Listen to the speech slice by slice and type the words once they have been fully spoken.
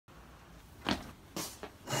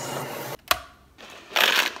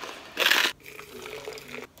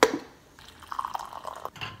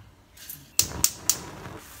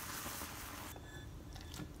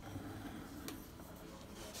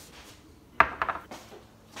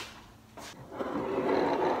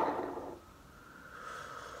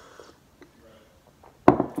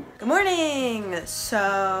Morning!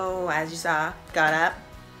 So, as you saw, got up,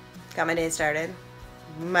 got my day started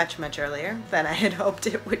much earlier than I had hoped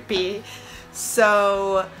it would be.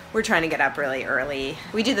 So, we're trying to get up really early.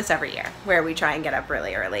 We do this every year, where we try and get up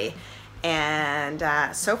really early. And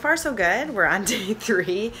so far so good. We're on day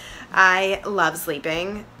 3. I love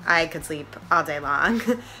sleeping. I could sleep all day long.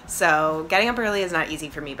 So getting up early is not easy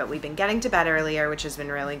for me, but we've been getting to bed earlier, which has been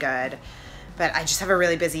really good. But I just have a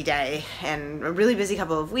really busy day and a really busy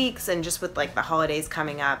couple of weeks, and just with like the holidays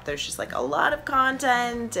coming up, there's just like a lot of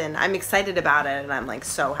content, and I'm excited about it, and I'm like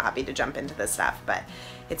so happy to jump into this stuff, but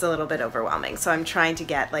it's a little bit overwhelming. So I'm trying to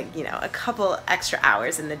get like, you know, a couple extra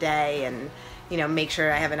hours in the day and, you know, make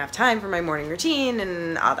sure I have enough time for my morning routine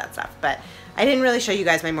and all that stuff. But I didn't really show you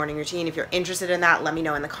guys my morning routine. If you're interested in that, let me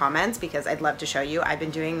know in the comments, because I'd love to show you. I've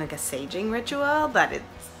been doing like a saging ritual that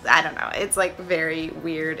I don't know, it's like very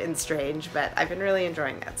weird and strange, but I've been really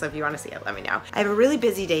enjoying it. So if you want to see it, let me know. I have a really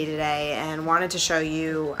busy day today and wanted to show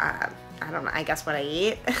you, I don't know, I guess what I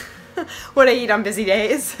eat. What I eat on busy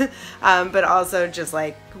days, but also just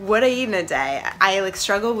like what I eat in a day. I like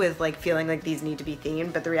struggle with like feeling like these need to be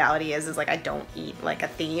themed, but the reality is like I don't eat like a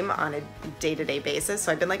theme on a day-to-day basis.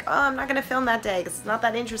 So I've been like, oh, I'm not gonna film that day because it's not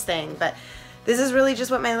that interesting, but this is really just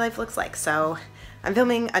what my life looks like. So I'm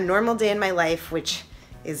filming a normal day in my life, which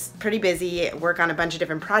is pretty busy. I work on a bunch of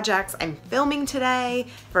different projects. I'm filming today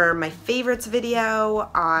for my favorites video.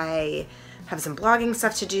 I have some blogging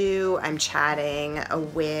stuff to do. I'm chatting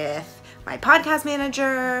with my podcast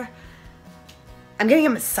manager. I'm getting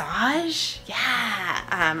a massage.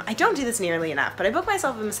 Yeah. I don't do this nearly enough, but I booked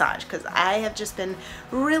myself a massage because I have just been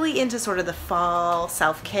really into sort of the fall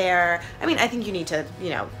self-care. I mean, I think you need to, you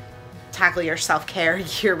know, tackle your self-care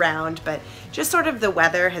year round, but just sort of the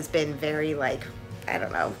weather has been very like, I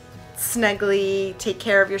don't know, snuggly, take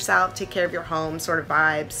care of yourself, take care of your home sort of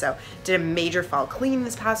vibe. So did a major fall clean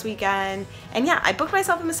this past weekend, and yeah, I booked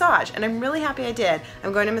myself a massage and I'm really happy I did.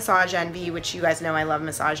 I'm going to Massage Envy, which you guys know I love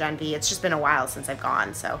Massage Envy. It's just been a while since I've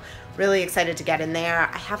gone, so really excited to get in there.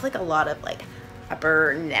 I have like a lot of like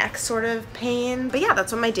upper neck sort of pain, but yeah,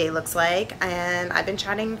 that's what my day looks like. And I've been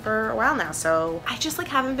chatting for a while now, so I just like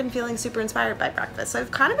haven't been feeling super inspired by breakfast. So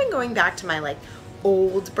I've kind of been going back to my like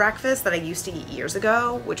old breakfast that I used to eat years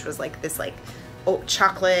ago, which was like this like oat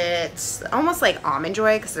chocolate, almost like Almond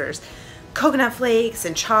Joy, because there's coconut flakes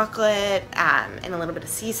and chocolate and a little bit of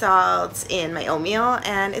sea salt in my oatmeal,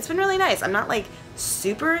 and it's been really nice. I'm not like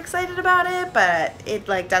super excited about it, but it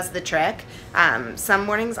like does the trick. Some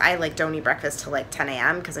mornings I like don't eat breakfast till like 10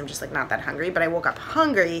 a.m. because I'm just like not that hungry, but I woke up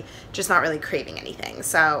hungry, just not really craving anything.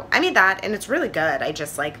 So I made that and it's really good. I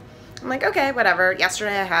just like, I'm like, okay, whatever.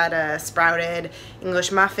 Yesterday I had a sprouted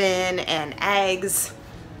English muffin and eggs.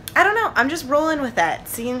 I don't know, I'm just rolling with it,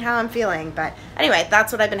 seeing how I'm feeling. But anyway,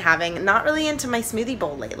 that's what I've been having. Not really into my smoothie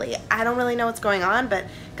bowl lately. I don't really know what's going on, but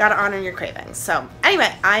gotta honor your cravings. So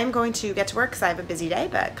anyway, I'm going to get to work because I have a busy day,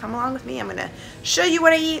 but come along with me. I'm gonna show you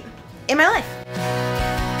what I eat in my life.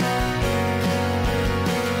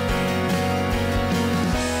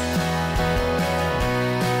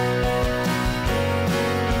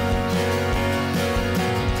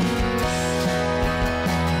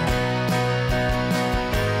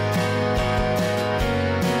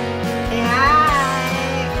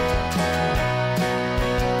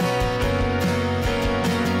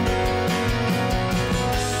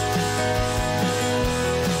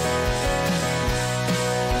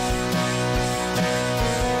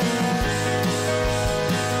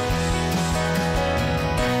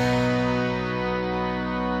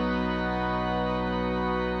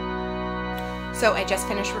 So I just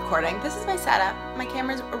finished recording. This is my setup. My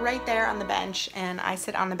camera's right there on the bench, and I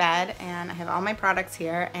sit on the bed, and I have all my products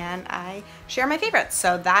here, and I share my favorites.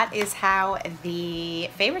 So that is how the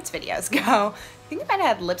favorites videos go. I think I might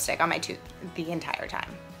have had lipstick on my tooth the entire time,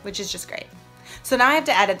 which is just great. So now I have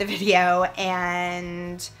to edit the video,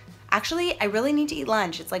 and actually I really need to eat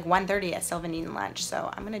lunch. It's like 1:30, I still haven't eaten lunch, so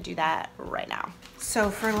I'm gonna do that right now. So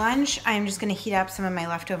for lunch, I'm just gonna heat up some of my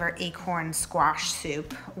leftover acorn squash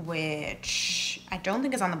soup, which I don't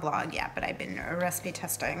think is on the blog yet, but I've been recipe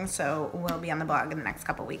testing, so will be on the blog in the next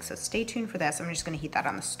couple weeks, so stay tuned for this. I'm just gonna heat that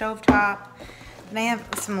on the stovetop. Then I have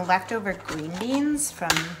some leftover green beans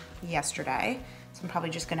from yesterday, so I'm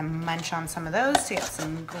probably just gonna munch on some of those to get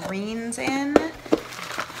some greens in.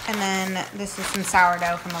 And then this is some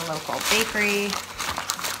sourdough from a local bakery.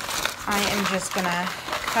 I am just gonna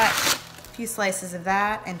cut a few slices of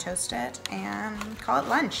that and toast it and call it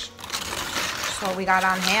lunch. That's what we got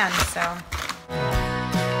on hand, so.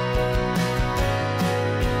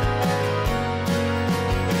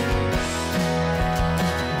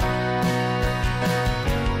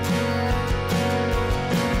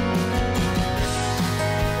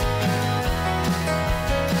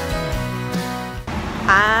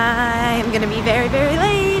 very, very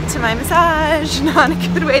late to my massage. Not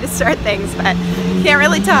a good way to start things, but can't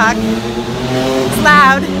really talk. It's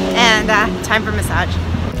loud, and time for massage.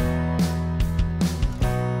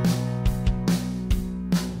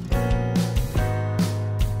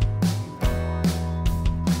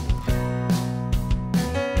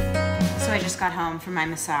 So I just got home from my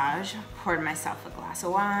massage, poured myself a glass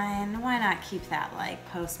of wine. Why not keep that like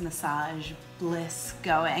post-massage bliss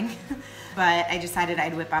going? But I decided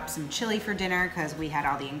I'd whip up some chili for dinner because we had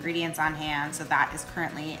all the ingredients on hand. So that is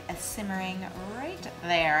currently simmering right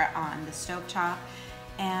there on the stovetop.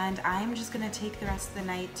 And I'm just gonna take the rest of the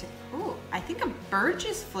night to, ooh, I think a bird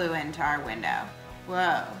just flew into our window.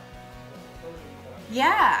 Whoa.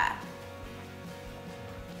 Yeah.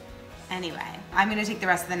 Anyway, I'm gonna take the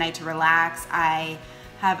rest of the night to relax. I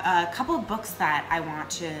have a couple of books that I want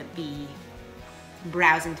to be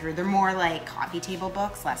browsing through. They're more like coffee table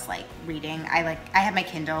books, less like reading. I have my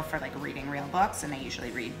Kindle for like reading real books, and I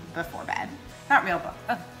usually read before bed. Not real books,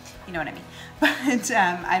 oh, you know what I mean. But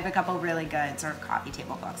I have a couple really good sort of coffee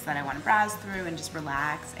table books that I want to browse through and just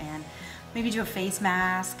relax and maybe do a face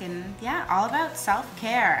mask, and yeah, all about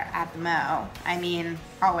self-care at the Mo. I mean,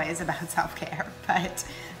 always about self-care, but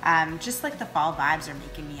just like the fall vibes are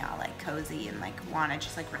making me all like cozy and like want to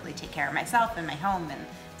just like really take care of myself and my home, and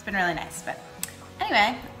it's been really nice. But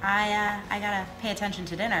anyway, I gotta pay attention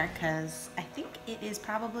to dinner because I think it is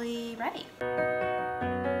probably ready.